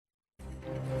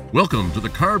Welcome to the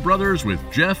Carr Brothers with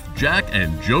Jeff, Jack,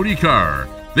 and Jody Carr.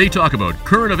 They talk about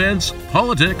current events,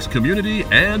 politics, community,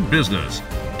 and business.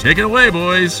 Take it away,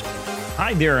 boys.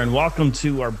 Hi there, and welcome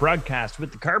to our broadcast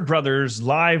with the Carr Brothers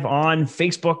live on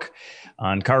Facebook,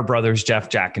 on Carr Brothers, Jeff,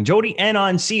 Jack, and Jody, and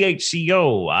on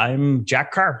CHCO. I'm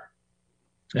Jack Carr.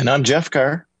 And I'm Jeff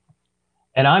Carr.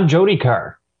 And I'm Jody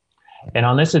Carr. And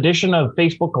on this edition of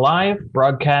Facebook Live,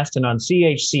 broadcasting on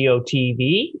CHCO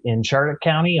TV in Charlotte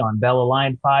County on Bell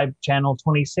Line 5, Channel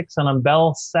 26, and on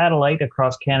Bell Satellite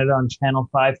across Canada on Channel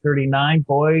 539.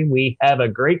 Boy, we have a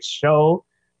great show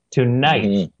tonight.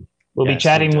 Mm-hmm. We'll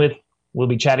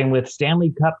be chatting with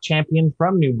Stanley Cup champion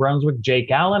from New Brunswick, Jake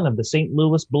Allen of the St.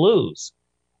 Louis Blues.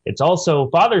 It's also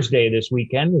Father's Day this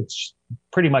weekend. It's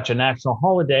pretty much a national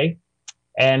holiday.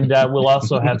 And we'll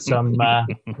also have some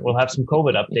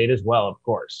COVID update as well, of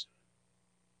course.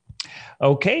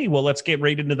 Okay, well, let's get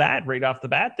right into that right off the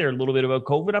bat there. A little bit of a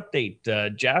COVID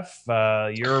update. Jeff,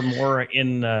 you're more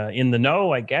in the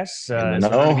know, I guess. Is there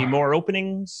going to be more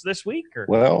openings this week? Or?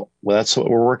 Well, that's what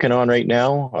we're working on right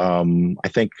now. I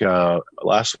think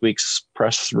last week's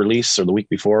press release or the week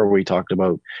before, we talked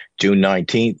about June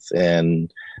 19th and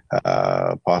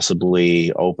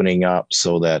possibly opening up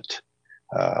so that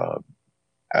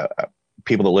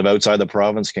people that live outside the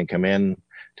province can come in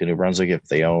to New Brunswick if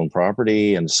they own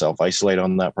property and self-isolate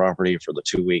on that property for the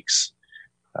 2 weeks.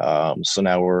 So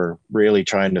now we're really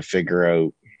trying to figure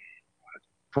out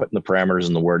putting the parameters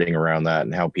and the wording around that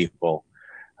and how people,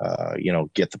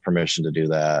 get the permission to do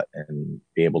that and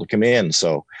be able to come in.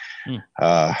 So,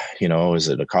 is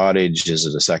it a cottage? Is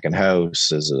it a second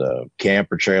house? Is it a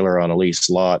camper trailer on a leased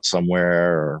lot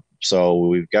somewhere? So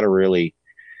we've got to really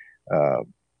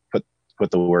put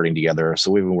the wording together.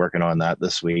 So we've been working on that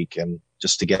this week, and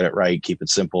just to get it right, keep it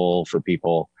simple for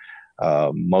people.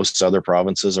 Most other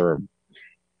provinces are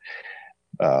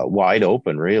wide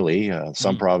open, really.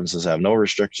 Some provinces have no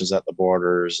restrictions at the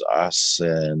borders. Us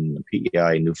and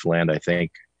PEI, Newfoundland, I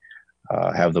think,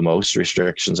 have the most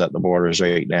restrictions at the borders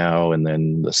right now. And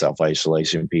then the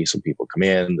self-isolation piece when people come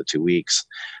in, the 2 weeks.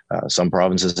 Some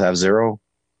provinces have zero.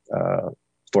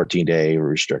 14-day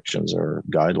restrictions or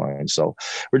guidelines. So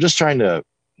we're just trying to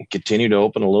continue to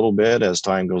open a little bit as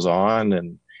time goes on,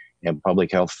 and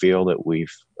public health feel that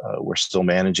we're still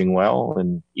managing well.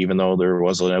 And even though there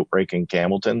was an outbreak in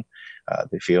Campbellton,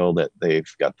 they feel that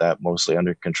they've got that mostly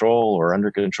under control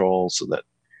so that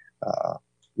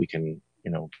we can,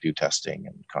 do testing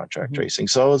and contract tracing.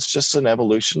 So it's just an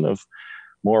evolution of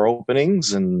more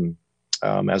openings and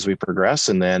as we progress,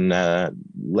 and then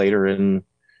later in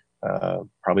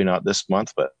probably not this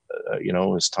month, but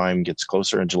as time gets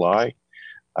closer in July,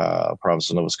 province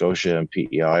of Nova Scotia and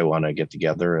PEI want to get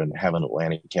together and have an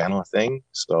Atlantic Canada thing.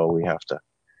 So we have to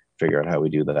figure out how we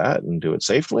do that and do it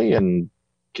safely and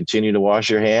continue to wash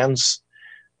your hands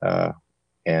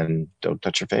and don't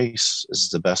touch your face. This is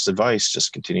the best advice.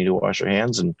 Just continue to wash your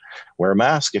hands and wear a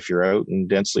mask if you're out in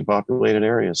densely populated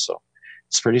areas. So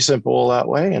it's pretty simple that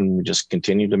way, and we just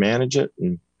continue to manage it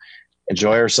and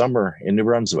enjoy our summer in New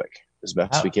Brunswick as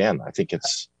best we can. I think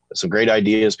it's some great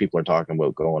ideas people are talking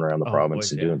about going around the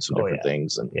province and doing some different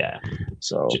things. And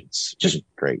so it's just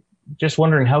great. Just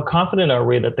wondering, how confident are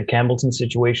we that the Campbellton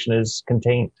situation is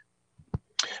contained?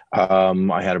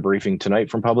 I had a briefing tonight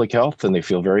from public health, and they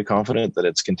feel very confident that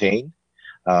it's contained.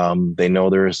 They know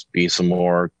there's be some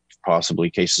more possibly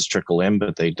cases trickle in,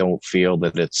 but they don't feel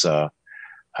that it's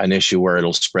an issue where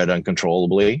it'll spread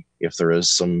uncontrollably if there is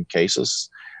some cases.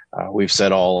 We've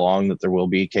said all along that there will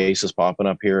be cases popping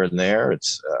up here and there.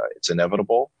 It's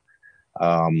inevitable.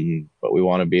 But we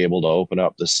want to be able to open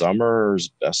up this summer as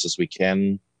best as we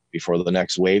can before the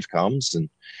next wave comes and,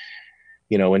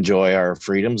 enjoy our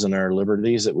freedoms and our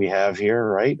liberties that we have here,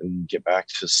 right? And get back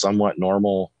to somewhat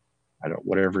normal,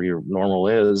 whatever your normal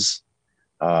is,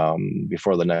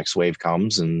 before the next wave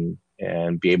comes and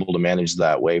be able to manage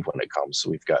that wave when it comes.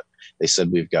 So they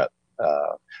said we've got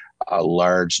a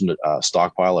large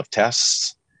stockpile of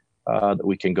tests that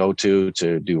we can go to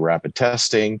do rapid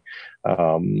testing,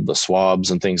 the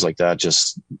swabs and things like that,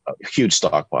 just a huge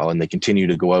stockpile. And they continue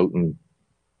to go out and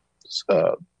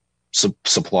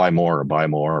supply more, or buy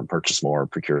more, and purchase more,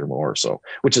 procure more. So,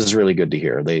 which is really good to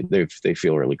hear. They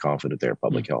feel really confident there,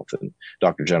 public health. And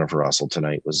Dr. Jennifer Russell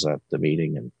tonight was at the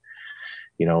meeting, and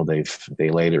they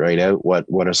laid it right out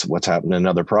what's happening in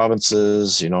other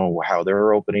provinces, how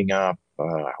they're opening up,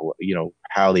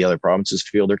 how the other provinces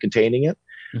feel they're containing it.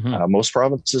 Most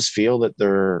provinces feel that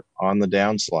they're on the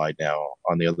downslide now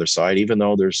on the other side, even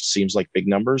though there seems like big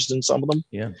numbers in some of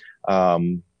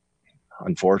them.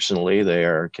 Unfortunately, they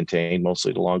are contained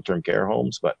mostly to long-term care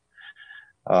homes, but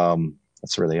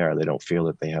That's where they are. They don't feel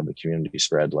that they have the community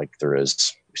spread like there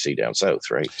is, we see down south,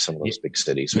 right? Some of those big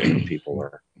cities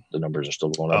where the numbers are still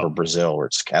going up, or Brazil, where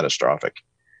it's catastrophic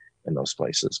in those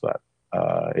places. But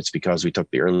it's because we took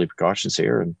the early precautions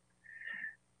here, and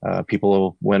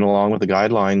people went along with the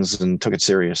guidelines and took it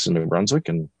serious in New Brunswick.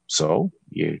 And so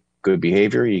good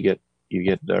behavior, you get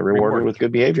rewarded with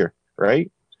good behavior,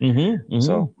 right? Mm-hmm,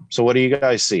 mm-hmm. So what are you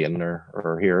guys seeing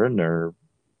or hearing or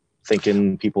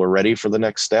thinking people are ready for the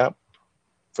next step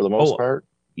for the most part?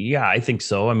 Yeah, I think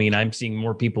so. I mean, I'm seeing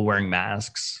more people wearing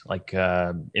masks. Like,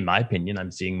 in my opinion,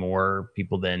 I'm seeing more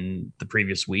people than the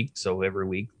previous week. So every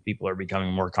week people are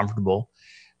becoming more comfortable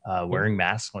wearing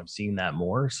masks. I'm seeing that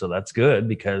more. So that's good,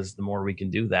 because the more we can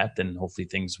do that, then hopefully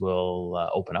things will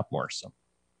open up more. So,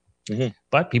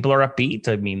 but people are upbeat.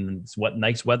 I mean, it's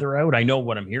nice weather out. I know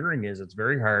what I'm hearing is it's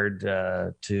very hard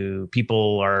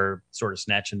people are sort of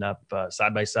snatching up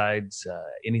side-by-sides,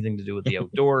 anything to do with the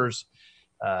outdoors.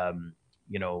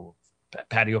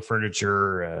 Patio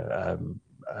furniture,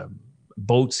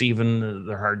 boats, even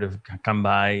they're hard to come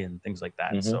by and things like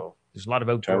that. So there's a lot of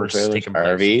outdoors taking place.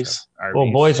 RVs.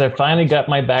 Well, boys, I finally got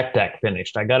my back deck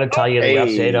finished. I got to tell you the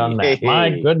update on that. My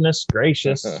goodness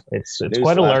gracious, it's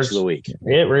quite a large. Week.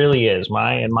 It really is.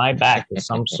 My back is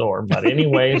some sore. But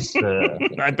anyways,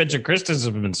 I bet your Kristen's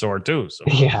have been sore too. So.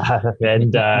 Yeah,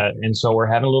 and so we're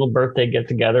having a little birthday get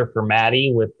together for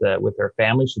Maddie with her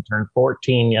family. She turned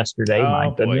 14 yesterday. Oh,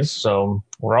 my goodness, so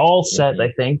we're all set.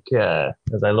 I think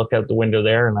as I look out the window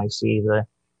there and I see the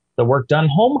work done.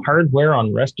 Home Hardware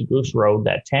on Restigouche Road,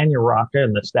 that Tanya Rocca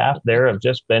and the staff there have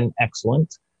just been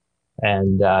excellent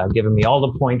and given me all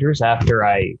the pointers after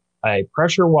I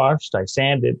pressure washed, I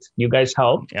sanded. You guys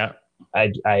helped. Yeah.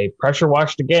 I pressure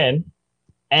washed again,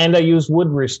 and I used Wood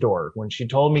Restore. When she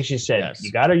told me, she said,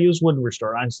 You got to use Wood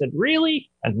Restore. I said,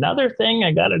 really? Another thing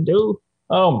I got to do?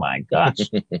 Oh my gosh.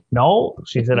 No,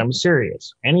 she said, I'm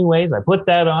serious. Anyways, I put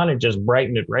that on. It just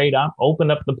brightened it right up,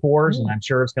 opened up the pores, and I'm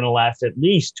sure it's going to last at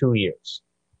least 2 years.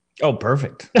 Oh,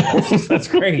 perfect. That's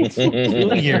great.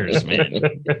 2 years, man.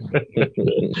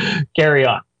 Carry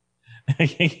on.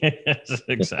 Yes,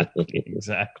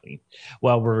 exactly.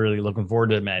 Well, we're really looking forward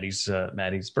to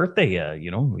Maddie's birthday.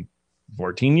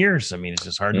 14 years. I mean, it's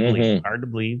just hard to believe. Hard to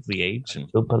believe the age.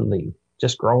 To believe.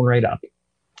 Just growing right up.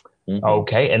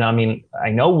 Okay. And I mean,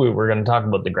 I know we were going to talk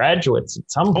about the graduates at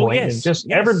some point. Yes,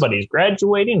 and everybody's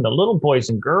graduating. The little boys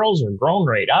and girls are grown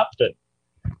right up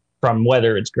from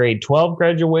whether it's grade 12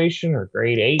 graduation or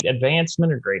grade 8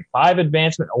 advancement or grade 5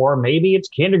 advancement, or maybe it's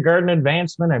kindergarten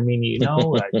advancement. I mean,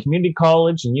 community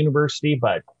college and university,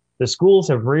 but the schools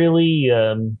have really,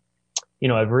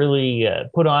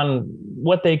 put on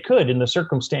what they could in the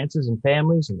circumstances and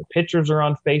families, and the pictures are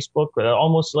on Facebook,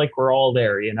 almost like we're all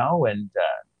there, and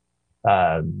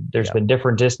there's been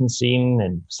different distancing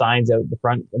and signs out the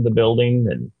front of the building,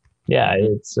 and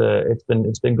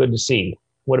it's been good to see.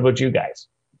 What about you guys?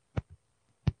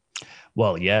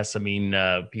 Well, yes. I mean,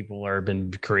 people have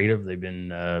been creative. They've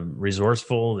been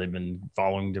resourceful. They've been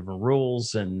following different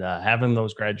rules and having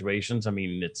those graduations. I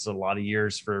mean, it's a lot of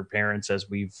years for parents, as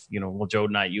we've, Joe,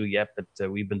 not you yet, but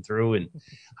we've been through in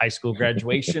high school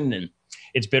graduation, and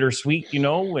it's bittersweet,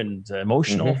 and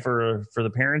emotional for the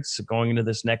parents going into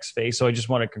this next phase. So I just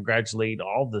want to congratulate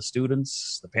all the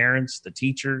students, the parents, the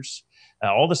teachers,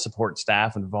 all the support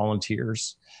staff and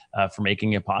volunteers for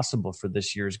making it possible for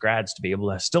this year's grads to be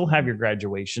able to still have your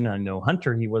graduation. I know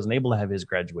Hunter, he wasn't able to have his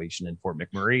graduation in Fort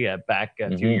McMurray back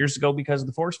a few years ago because of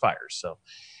the forest fires. So,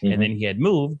 and then he had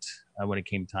moved when it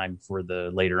came time for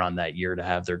the later on that year to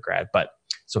have their grad. But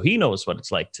so he knows what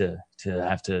it's like to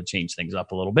have to change things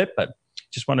up a little bit. But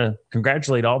just want to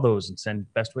congratulate all those and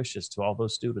send best wishes to all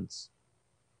those students.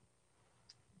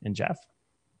 And Jeff?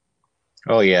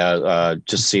 Oh, yeah.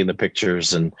 Just seeing the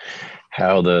pictures and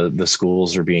how the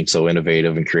schools are being so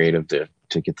innovative and creative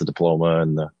to get the diploma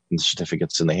and the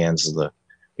certificates in the hands of the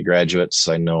graduates.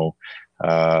 I know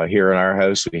here in our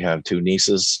house, we have two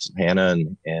nieces, Hannah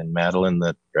and Madeline,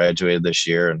 that graduated this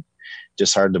year. And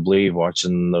just hard to believe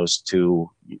watching those two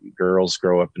girls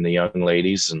grow up into young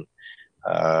ladies. And,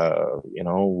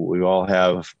 we all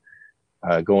have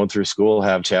going through school,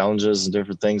 have challenges and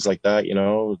different things like that,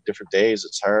 different days.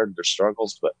 It's hard, there's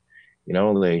struggles, but,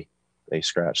 they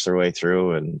scratch their way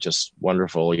through, and just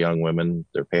wonderful young women,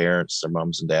 their parents, their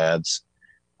moms and dads,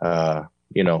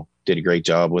 did a great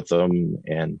job with them,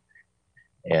 and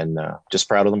just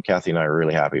proud of them. Kathy and I are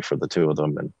really happy for the two of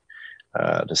them, and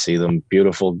to see them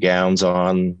beautiful gowns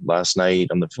on last night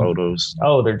on the photos.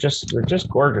 Oh, they're just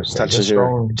gorgeous.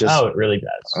 It really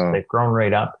does. They've grown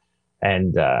right up,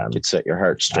 and it set your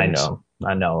heartstrings.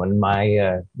 I know. And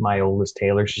my oldest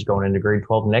Taylor, she's going into grade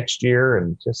 12 next year,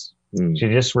 and just She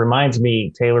just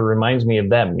Taylor reminds me of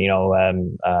them,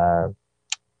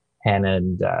 Hannah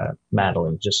and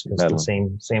Madeline, just because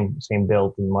the same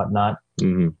build and whatnot.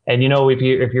 Mm-hmm. And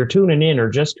if you're tuning in or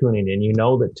just tuning in, you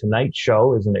know that tonight's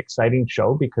show is an exciting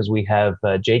show because we have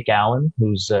Jake Allen,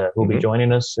 who'll be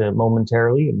joining us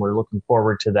momentarily, and we're looking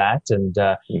forward to that.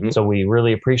 And so we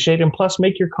really appreciate it. And plus,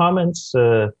 make your comments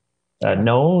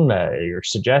known, your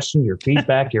suggestions, your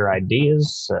feedback, your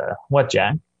ideas. What,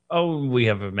 Jack? Oh, we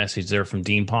have a message there from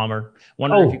Dean Palmer.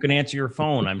 Wonder if you can answer your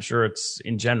phone. I'm sure it's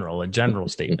a general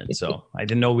statement. So I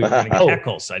didn't know we were going to get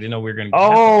heckles. I didn't know we were going to get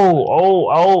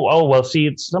heckles. Well,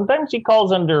 see, sometimes he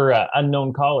calls under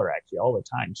unknown caller actually all the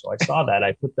time. So I saw that.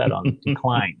 I put that on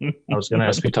decline. I was going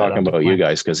to be talking about you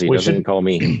guys because he doesn't call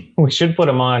me. We should put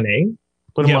him on, eh?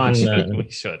 Put him on.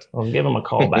 We should. We'll give him a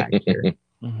call back here.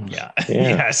 Yeah.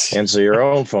 Yes. Answer your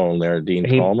own phone there, Dean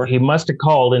Palmer. He must have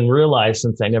called and realized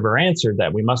since I never answered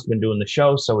that we must have been doing the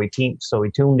show, so he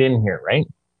tuned in here, right?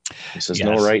 He says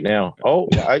no right now. Oh,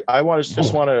 I want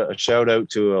to shout out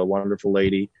to a wonderful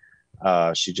lady.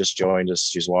 She just joined us.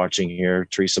 She's watching here,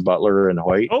 Teresa Butler in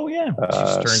Hoyt. Oh yeah,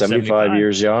 she's 75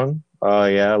 years young.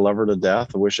 Yeah, love her to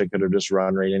death. I wish I could have just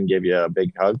run right in and give you a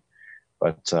big hug,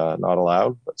 but not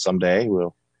allowed. But someday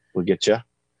we'll get you.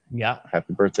 Yeah.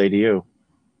 Happy birthday to you.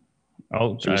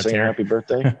 Oh, should we sing happy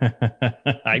birthday?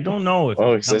 I don't know.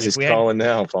 He says he's calling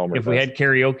now, Palmer. If we had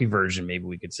karaoke version, maybe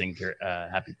we could sing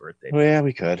happy birthday. Well, yeah,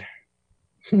 we could.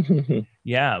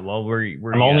 Yeah, well,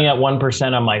 I'm only at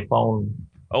 1% on my phone.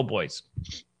 Oh, boys.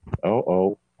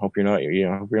 Oh, hope you're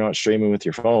not streaming with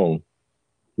your phone.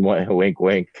 Wink,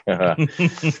 wink.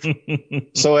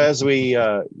 So as we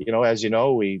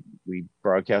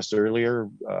broadcast earlier,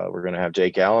 we're going to have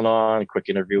Jake Allen on. A quick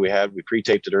interview we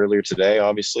pre-taped it earlier today,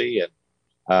 obviously, and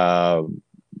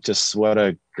just what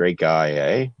a great guy,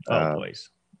 eh? Boys.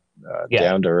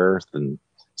 Down to earth and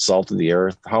salt of the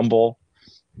earth, humble,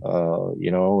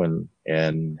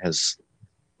 and has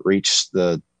reached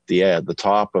the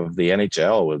top of the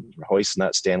NHL with hoisting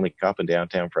that Stanley Cup in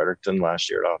downtown Fredericton last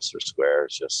year at Officer Square.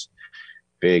 It's just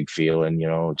big feeling,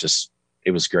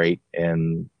 it was great.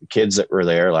 And the kids that were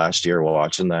there last year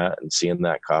watching that and seeing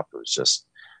that cup, it was just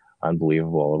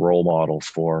unbelievable. A role model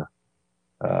for,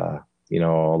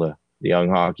 all the young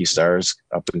hockey stars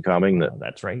up and coming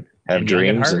that's right. Have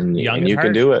dreams and you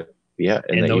can do it. Yeah.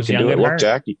 And then you can do it. Look,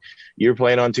 Jack, you're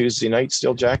playing on Tuesday night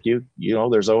still, Jack.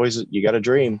 There's always, you got a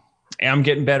dream. I'm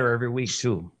getting better every week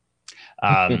too.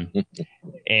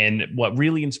 And what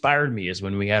really inspired me is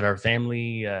when we had our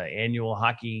family annual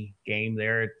hockey game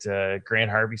there at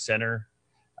Grant Harvey Center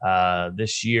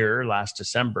last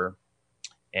December.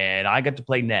 And I got to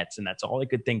play nets, and that's all I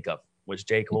could think of was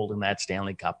Jake holding that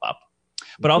Stanley Cup up.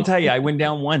 But I'll tell you, I went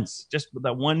down once, just with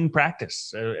that one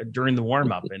practice during the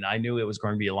warm-up, and I knew it was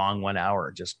going to be a long 1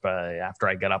 hour just after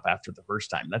I got up after the first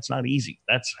time. That's not easy.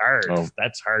 That's hard. Oh.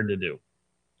 That's hard to do.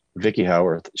 Vicky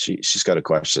Howarth, she's got a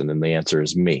question, and the answer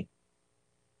is me.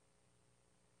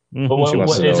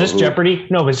 Is this Jeopardy?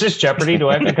 No, is this Jeopardy? Do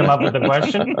I have to come up with a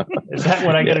question? Is that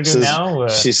what I got to do now?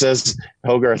 She says,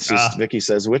 Vicky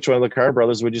says, which one of the Carr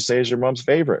brothers would you say is your mom's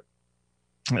favorite?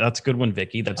 That's a good one,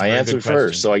 Vicky. I answered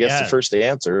first, so I guess the first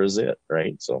answer is it,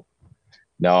 right? So,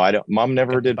 no, I don't. Mom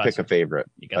never did pick a favorite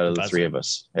out of the three of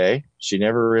us. Hey, she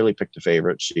never really picked a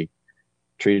favorite. She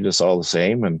treated us all the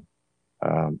same, and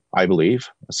I believe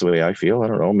that's the way I feel. I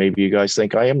don't know. Maybe you guys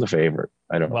think I am the favorite.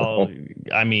 I don't know. Well,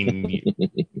 I mean,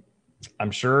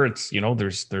 I'm sure it's,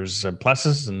 there's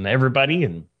pluses and everybody,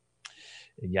 and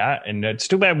yeah. And it's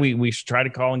too bad we should try to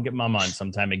call and get Mom on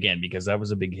sometime again, because that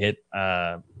was a big hit.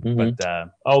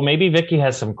 But maybe Vicky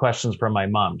has some questions from my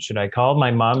mom. Should I call my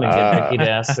mom and get Vicky to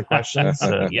ask the questions?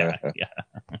 Yeah.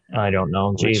 I don't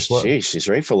know. Jeez, she's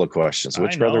right full of questions.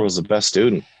 Which brother was the best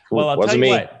student? Well, I'll tell you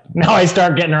what. Now I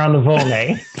start getting her on the phone,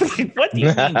 eh? What do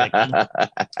you mean,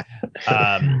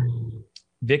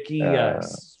 Vicky? Vicky,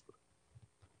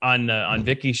 on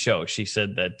Vicky's show, she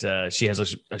said that she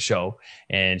has a show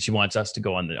and she wants us to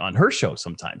go on her show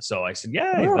sometime. So I said,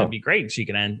 that'd be great. She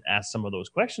can ask some of those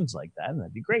questions like that, and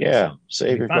that'd be great. Yeah,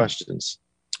 save your questions.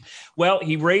 Well,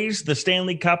 he raised the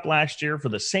Stanley Cup last year for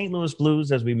the St. Louis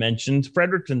Blues, as we mentioned.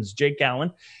 Fredericton's Jake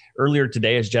Allen. Earlier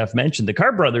today, as Jeff mentioned, the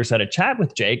Carr brothers had a chat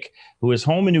with Jake, who is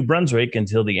home in New Brunswick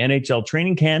until the NHL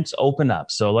training camps open up.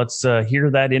 So let's hear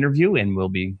that interview, and we'll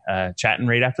be chatting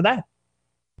right after that.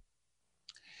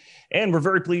 And we're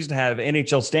very pleased to have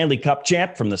NHL Stanley Cup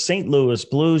champ from the St. Louis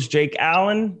Blues, Jake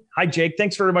Allen. Hi, Jake.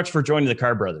 Thanks very much for joining the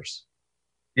Carr brothers.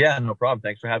 Yeah, no problem.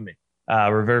 Thanks for having me.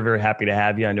 We're very, very happy to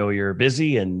have you. I know you're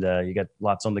busy and you got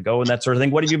lots on the go and that sort of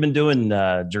thing. What have you been doing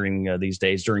during these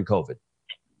days, during COVID?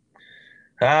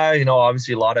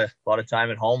 Obviously a lot of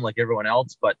time at home like everyone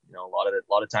else, but a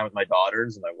lot of time with my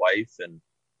daughters and my wife, and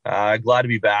glad to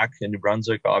be back in New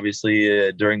Brunswick,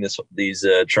 obviously during these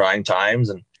trying times,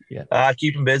 and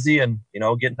keeping busy, and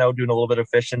getting out, doing a little bit of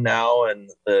fishing now, and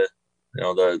the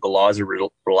laws are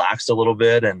relaxed a little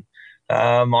bit, and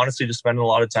honestly just spending a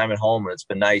lot of time at home, and it's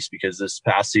been nice because this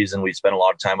past season we spent a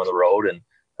lot of time on the road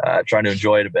and trying to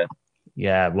enjoy it a bit.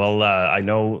 Yeah, well, I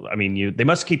know. I mean, they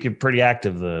must keep you pretty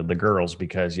active, the girls,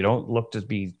 because you don't look to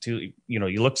be too.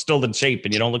 You look still in shape,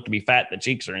 and you don't look to be fat in the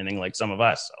cheeks or anything like some of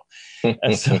us.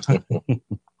 So,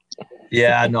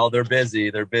 yeah, no, they're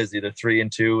busy. They're 3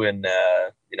 and 2, and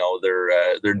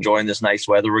they're enjoying this nice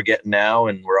weather we're getting now,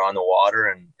 and we're on the water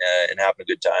and having a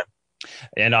good time.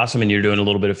 And awesome, and you're doing a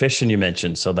little bit of fishing, you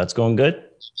mentioned, so that's going good.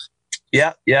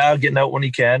 Yeah, getting out when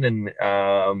you can, and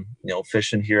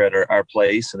fishing here at our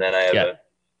place, and then I have a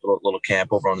little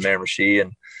camp over on the Miramichi,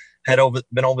 and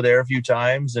been over there a few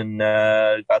times, and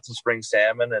got some spring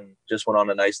salmon, and just went on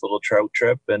a nice little trout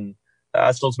trip, and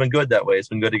so it's been good that way. It's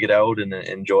been good to get out and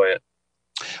enjoy it.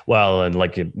 Well, and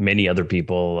like many other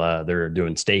people, they're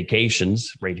doing staycations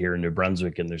right here in New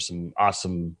Brunswick, and there's some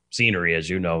awesome scenery, as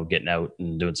getting out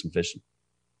and doing some fishing.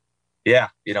 Yeah,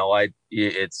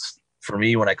 it's. For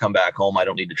me, when I come back home, I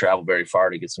don't need to travel very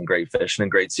far to get some great fishing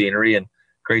and great scenery and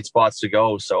great spots to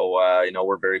go. So,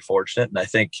 we're very fortunate. And I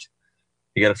think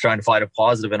you got to try and find a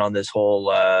positive in on this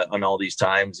whole, on all these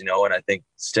times, and I think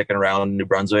sticking around New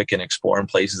Brunswick and exploring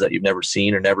places that you've never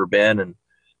seen or never been and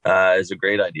is a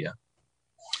great idea.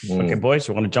 Okay, boys,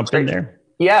 you want to jump in there?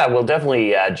 Yeah, well,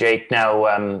 definitely, Jake.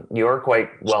 Now, you're quite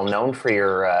well known for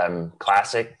your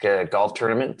classic golf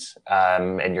tournament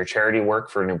and your charity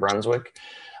work for New Brunswick.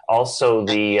 Also,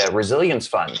 the Resilience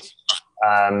Fund.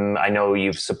 I know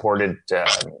you've supported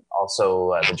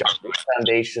also the John Lewis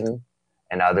Foundation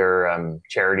and other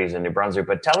charities in New Brunswick.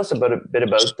 But tell us a bit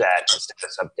about that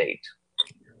status update.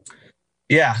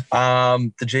 Yeah,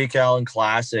 the Jake Allen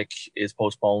Classic is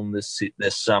postponed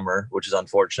this summer, which is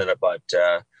unfortunate, but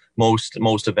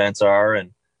most events are.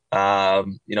 And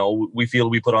we feel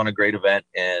we put on a great event,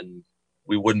 and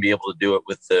we wouldn't be able to do it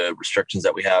with the restrictions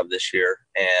that we have this year.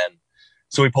 And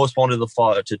so we postponed it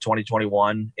to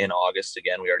 2021 in August.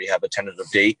 Again, we already have a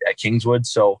tentative date at Kingswood.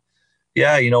 So,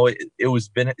 yeah, it's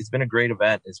been a great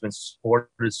event. It's been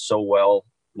supported so well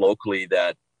locally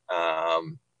that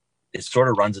it sort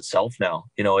of runs itself now.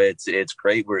 It's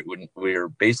great. We're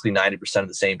basically 90% of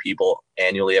the same people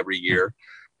annually every year.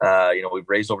 We've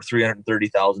raised over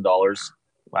 $330,000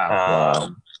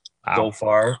 so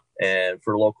far, and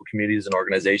for local communities and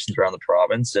organizations around the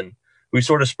province. And we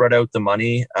sort of spread out the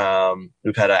money.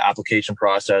 We've had an application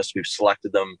process. We've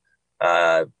selected them,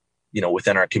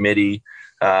 within our committee.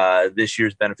 This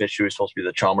year's beneficiary is supposed to be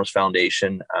the Chalmers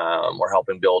Foundation. We're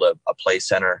helping build a play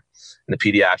center in the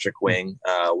pediatric wing,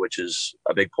 which is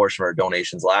a big portion of our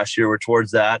donations last year were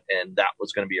towards that. And that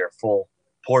was going to be our full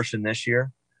portion this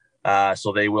year.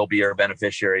 So they will be our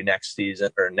beneficiary next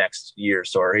year.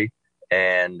 Sorry.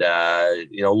 And,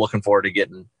 looking forward to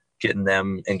getting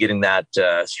them and getting that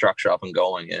structure up and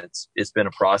going. And it's been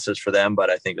a process for them, but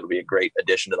I think it'll be a great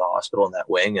addition to the hospital in that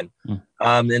wing.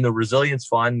 And in the Resilience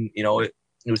Fund, it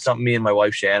was something me and my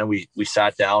wife Shannon, we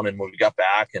sat down, and when we got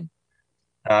back, and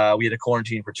we had a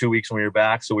quarantine for 2 weeks when we were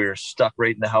back, so we were stuck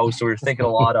right in the house. So we were thinking a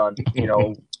lot on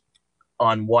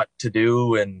on what to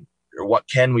do or what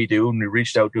can we do, and we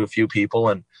reached out to a few people,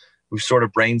 and we sort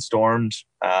of brainstormed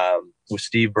with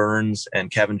Steve Burns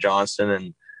and Kevin Johnston,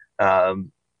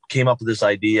 and came up with this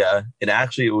idea. And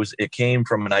actually it came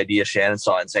from an idea Shannon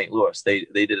saw in St. Louis. They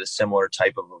did a similar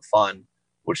type of a fund,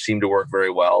 which seemed to work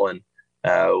very well. And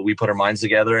we put our minds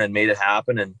together and made it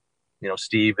happen. And,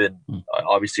 Steve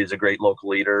obviously is a great local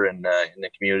leader in the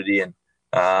community, and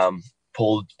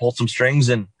pulled some strings,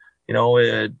 and,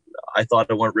 I thought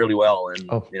it went really well. And,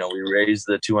 we raised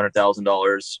the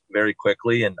 $200,000 very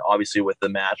quickly. And obviously with the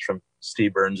match from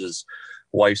Steve Burns'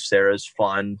 wife, Sarah's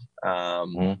fund,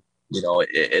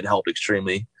 it helped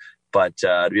extremely. But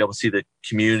to be able to see the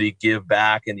community give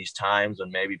back in these times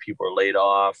when maybe people are laid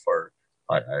off or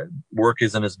work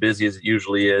isn't as busy as it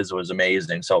usually is, was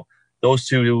amazing. So those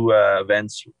two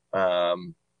events,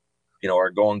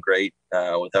 are going great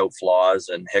without flaws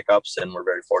and hiccups, and we're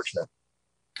very fortunate.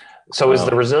 So is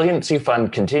the Resiliency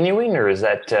Fund continuing, or is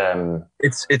that?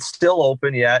 It's still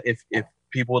open. Yeah. If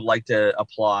people would like to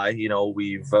apply,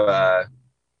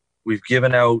 we've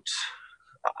given out,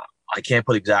 I can't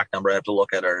put exact number. I have to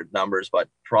look at our numbers, but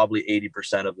probably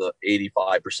 85% of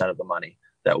the money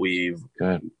that we've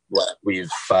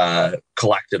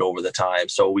collected over the time.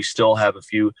 So we still have a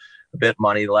bit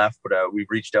money left, but we've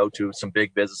reached out to some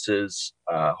big businesses,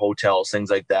 hotels, things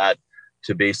like that.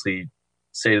 to basically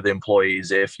say to the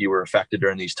employees, if you were affected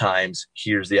during these times,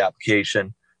 here's the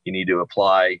application. You need to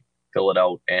apply, fill it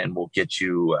out, and we'll get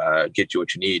you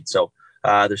what you need. So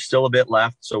there's still a bit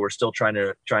left. So we're still trying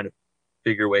to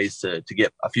figure ways to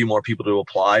get a few more people to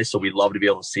apply. So we'd love to be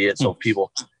able to see it. So if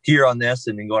people hear on this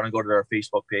and then go to our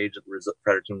Facebook page at the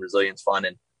Fredericton Resilience Fund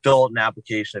and fill out an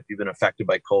application if you've been affected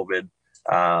by COVID.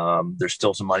 There's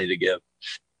still some money to give.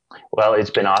 Well, it's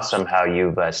been awesome how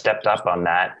you've stepped up on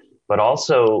that, but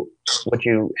also what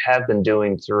you have been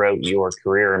doing throughout your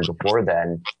career and before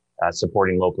then,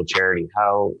 supporting local charity.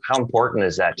 How important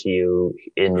is that to you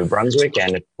in New Brunswick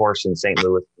and of course in St.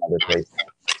 Louis and other places?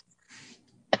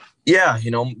 Yeah,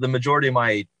 the majority of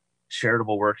my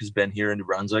charitable work has been here in New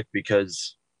Brunswick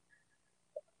because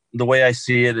the way I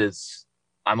see it is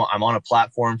I'm on a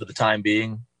platform for the time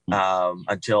being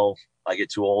until I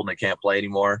get too old and I can't play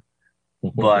anymore.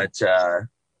 But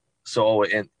so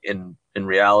in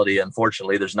reality,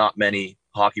 unfortunately, there's not many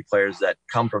hockey players that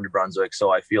come from New Brunswick.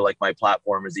 So I feel like my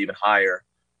platform is even higher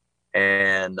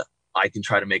and I can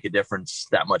try to make a difference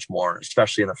that much more,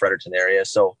 especially in the Fredericton area.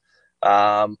 So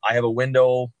I have a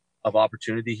window of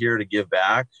opportunity here to give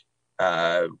back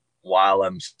while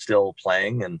I'm still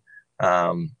playing. And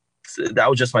so that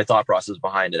was just my thought process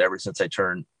behind it ever since I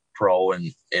turned pro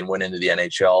and went into the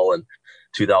NHL in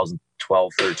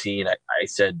 2012-13. I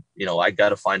said, I got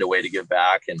to find a way to give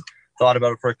back, and thought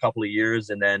about it for a couple of years,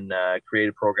 and then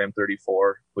created Program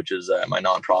 34, which is my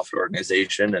nonprofit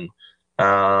organization.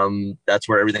 And that's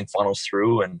where everything funnels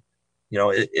through. And,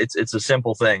 it's a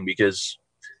simple thing because,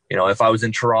 if I was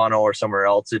in Toronto or somewhere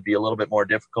else, it'd be a little bit more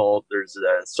difficult. There's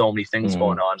so many things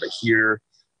going on, but here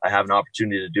I have an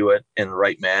opportunity to do it in the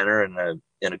right manner and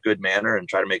in a good manner and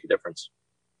try to make a difference.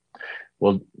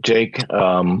 Well, Jake,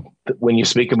 when you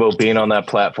speak about being on that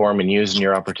platform and using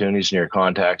your opportunities and your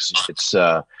contacts, it's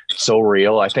so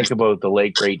real. I think about the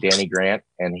late, great Danny Grant,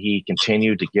 and he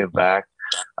continued to give back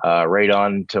right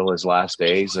on until his last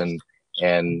days. And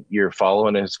you're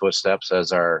following his footsteps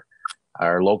as our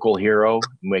local hero,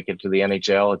 make it to the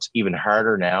NHL. It's even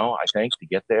harder now, I think, to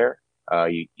get there.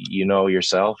 You know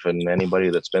yourself and anybody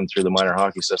that's been through the minor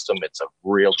hockey system, it's a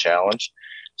real challenge.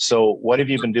 So what have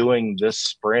you been doing this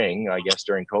spring, I guess,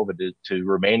 during COVID to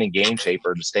remain in game shape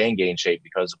or to stay in game shape,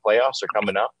 because the playoffs are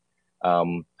coming up?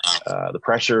 The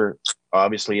pressure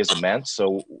obviously is immense.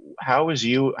 So how are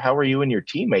you and your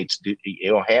teammates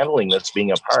handling this,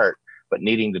 being apart, but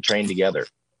needing to train together?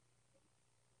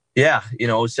 Yeah,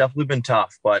 it's definitely been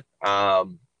tough, but I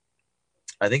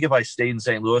think if I stayed in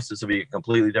St. Louis, this would be a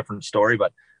completely different story.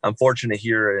 But I'm fortunate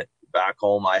here back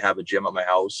home. I have a gym at my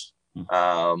house.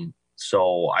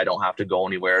 So I don't have to go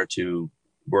anywhere to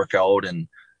work out. And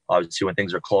obviously when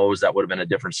things are closed, that would have been a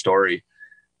different story.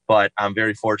 But I'm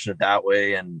very fortunate that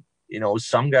way. And,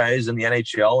 some guys in the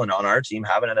NHL and on our team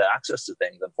haven't had access to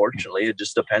things. Unfortunately, it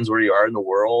just depends where you are in the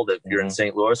world. If you're in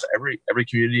St. Louis, every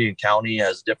community and county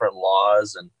has different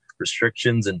laws and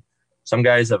restrictions. And some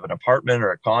guys have an apartment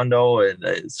or a condo.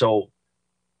 And so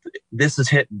this has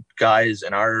hit guys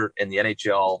in the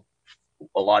NHL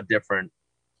a lot different.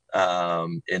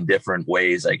 In different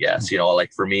ways, I guess.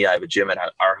 Like for me, I have a gym at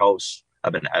our house.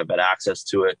 I've had access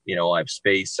to it. I have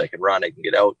space. I can run. I can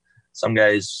get out. Some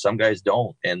guys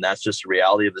don't, and that's just the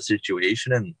reality of the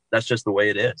situation, and that's just the way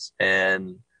it is.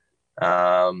 And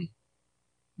I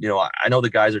know the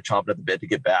guys are chomping at the bit to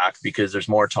get back because there's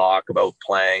more talk about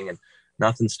playing, and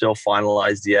nothing's still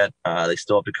finalized yet. They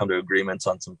still have to come to agreements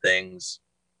on some things.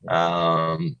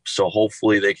 So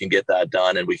hopefully they can get that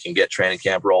done and we can get training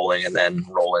camp rolling and then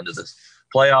roll into the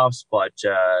playoffs, but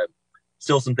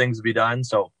still some things to be done.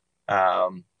 So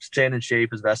staying in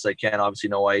shape as best as I can. Obviously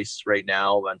no ice right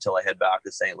now until I head back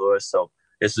to St. Louis. So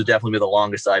this would definitely be the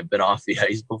longest I've been off the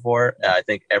ice before. I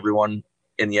think everyone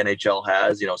in the NHL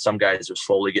has, some guys are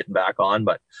slowly getting back on,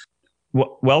 but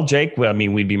well, Jake,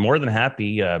 we'd be more than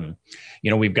happy.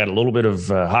 We've got a little bit of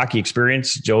hockey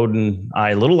experience. Jode and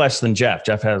I, a little less than Jeff.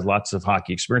 Jeff has lots of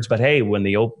hockey experience. But hey, when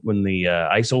the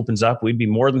ice opens up, we'd be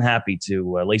more than happy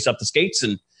to lace up the skates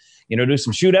and do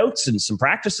some shootouts and some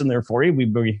practice in there for you.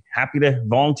 We'd be happy to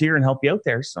volunteer and help you out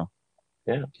there. So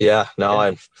yeah.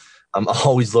 No, I'm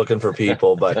always looking for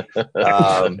people, but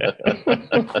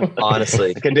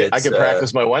honestly, I can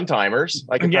practice my one-timers.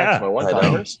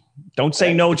 Don't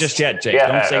say no just yet, Jake.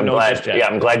 Don't say no just yet. Yeah,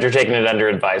 I'm glad you're taking it under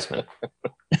advisement.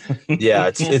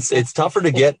 Yeah, it's tougher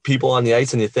to get people on the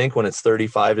ice than you think when it's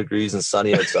 35 degrees and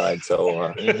sunny outside.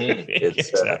 So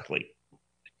exactly.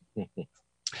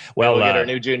 We'll get our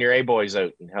new junior A boys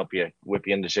out and help you whip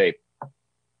you into shape.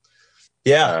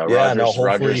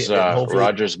 Rogers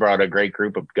brought a great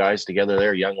group of guys together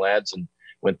there, young lads, and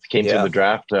came through the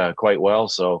draft quite well.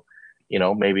 So,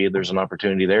 maybe there's an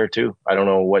opportunity there too. I don't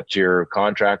know what your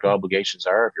contract obligations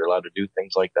are, if you're allowed to do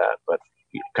things like that, but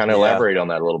kind of elaborate on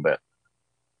that a little bit.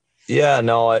 Yeah,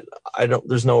 no, I don't,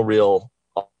 there's no real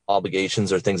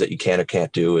obligations or things that you can or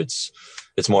can't do. It's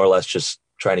more or less just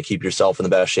trying to keep yourself in the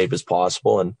best shape as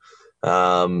possible. And,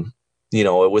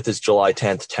 with this July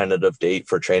 10th tentative date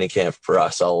for training camp for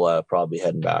us, I'll probably be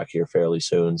heading back here fairly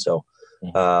soon. So,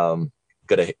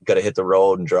 gotta hit the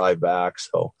road and drive back.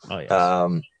 So,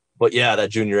 but yeah, that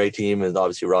junior A team is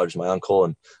obviously Roger's my uncle,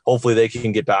 and hopefully they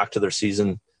can get back to their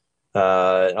season,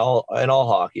 and all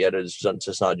hockey. It's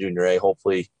just not junior A.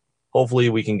 Hopefully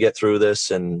we can get through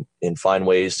this and find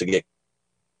ways to get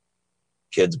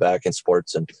kids back in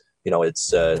sports. And,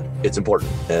 it's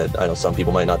important. And I know some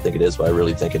people might not think it is, but I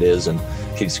really think it is, and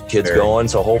keeps kids going.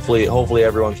 So hopefully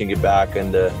everyone can get back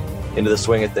into the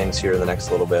swing of things here in the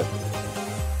next little bit.